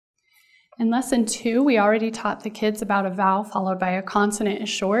In lesson 2, we already taught the kids about a vowel followed by a consonant is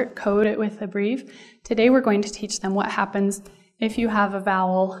short, code it with a brief. Today we're going to teach them what happens if you have a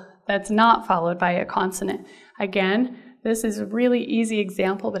vowel that's not followed by a consonant. Again, this is a really easy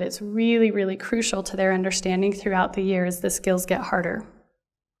example, but it's really, really crucial to their understanding throughout the year as the skills get harder.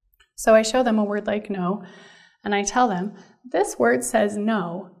 So I show them a word like no, and I tell them, this word says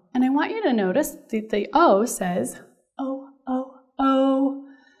no, and I want you to notice that the O says oh, oh, oh.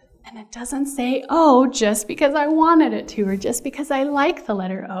 And it doesn't say O just because I wanted it to or just because I like the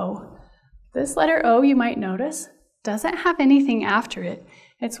letter O. This letter O, you might notice, doesn't have anything after it.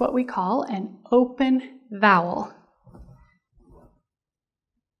 It's what we call an open vowel.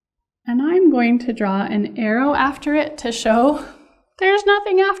 And I'm going to draw an arrow after it to show there's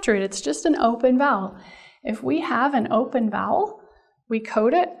nothing after it. It's just an open vowel. If we have an open vowel, we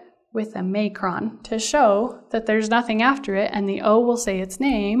code it with a macron to show that there's nothing after it, and the O will say its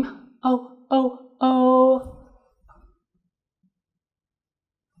name, O, O, O.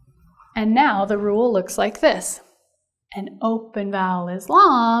 And now the rule looks like this. An open vowel is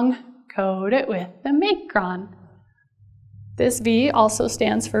long, code it with the macron. This V also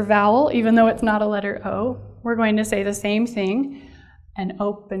stands for vowel, even though it's not a letter O. We're going to say the same thing. An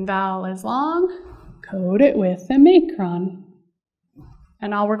open vowel is long, code it with the macron.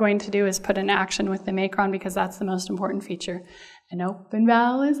 And all we're going to do is put an action with the macron because that's the most important feature. An open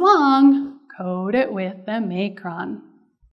vowel is long, code it with the macron.